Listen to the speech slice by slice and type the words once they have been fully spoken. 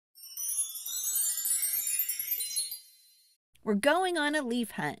We're Going on a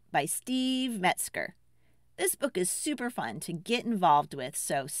Leaf Hunt by Steve Metzger. This book is super fun to get involved with,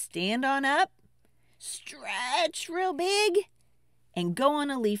 so stand on up, stretch real big, and go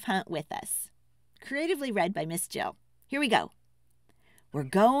on a leaf hunt with us. Creatively read by Miss Jill. Here we go. We're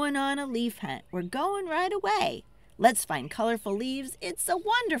going on a leaf hunt. We're going right away. Let's find colorful leaves. It's a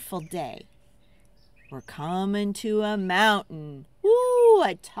wonderful day. We're coming to a mountain. Woo,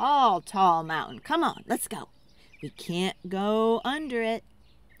 a tall, tall mountain. Come on, let's go. We can't go under it.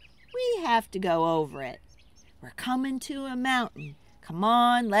 We have to go over it. We're coming to a mountain. Come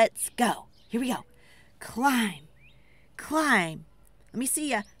on, let's go. Here we go. Climb, climb. Let me see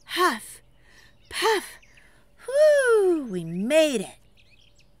ya. Huff, puff. Whoo, we made it.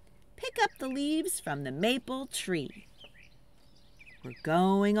 Pick up the leaves from the maple tree. We're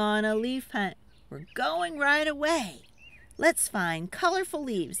going on a leaf hunt. We're going right away. Let's find colorful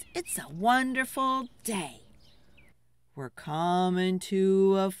leaves. It's a wonderful day. We're coming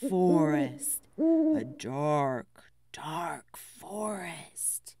to a forest, a dark, dark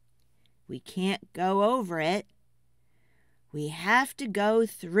forest. We can't go over it. We have to go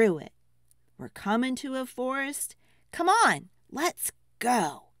through it. We're coming to a forest. Come on, let's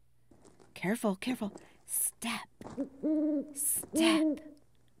go. Careful, careful. Step, step,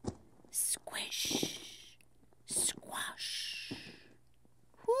 squish, squash.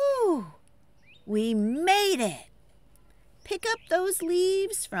 Whoo! We made it. Pick up those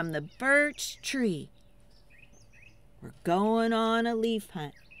leaves from the birch tree. We're going on a leaf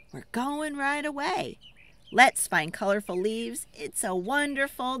hunt. We're going right away. Let's find colorful leaves. It's a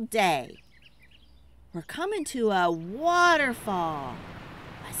wonderful day. We're coming to a waterfall.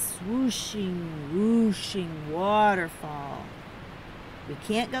 A swooshing, whooshing waterfall. We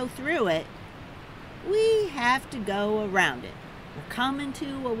can't go through it. We have to go around it. We're coming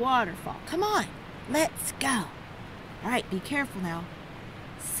to a waterfall. Come on, let's go. All right, be careful now.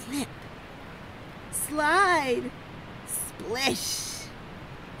 Slip, slide, splish,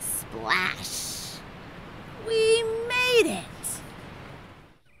 splash. We made it.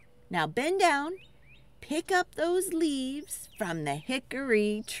 Now bend down. Pick up those leaves from the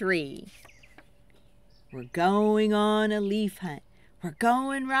hickory tree. We're going on a leaf hunt. We're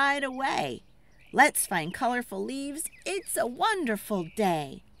going right away. Let's find colorful leaves. It's a wonderful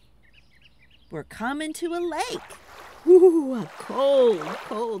day. We're coming to a lake. Ooh, a cold,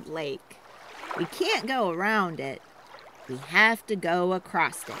 cold lake. We can't go around it. We have to go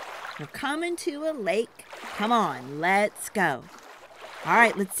across it. We're coming to a lake. Come on, let's go. All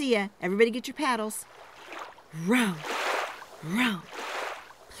right, let's see ya. Everybody get your paddles. Row, row,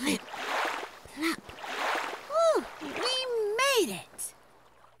 plip, plop. Ooh, we made it.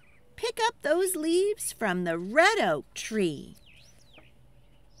 Pick up those leaves from the red oak tree.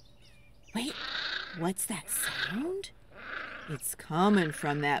 Wait, what's that sound? It's coming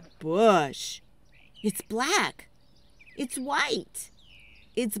from that bush. It's black. It's white.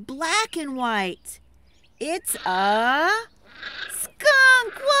 It's black and white. It's a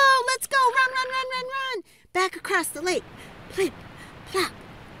skunk. Whoa, let's go. Run, run, run, run, run. Back across the lake. Plip, plop.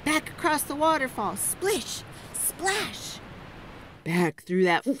 Back across the waterfall. Splish, splash. Back through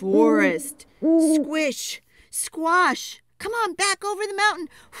that forest. Squish, squash. Come on, back over the mountain.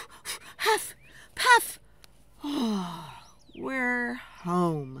 Huff, puff. Oh, we're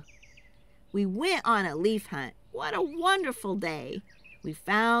home. We went on a leaf hunt. What a wonderful day. We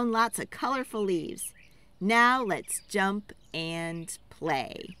found lots of colorful leaves. Now let's jump and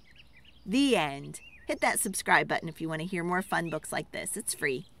play. The end. Hit that subscribe button if you want to hear more fun books like this. It's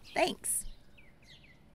free. Thanks.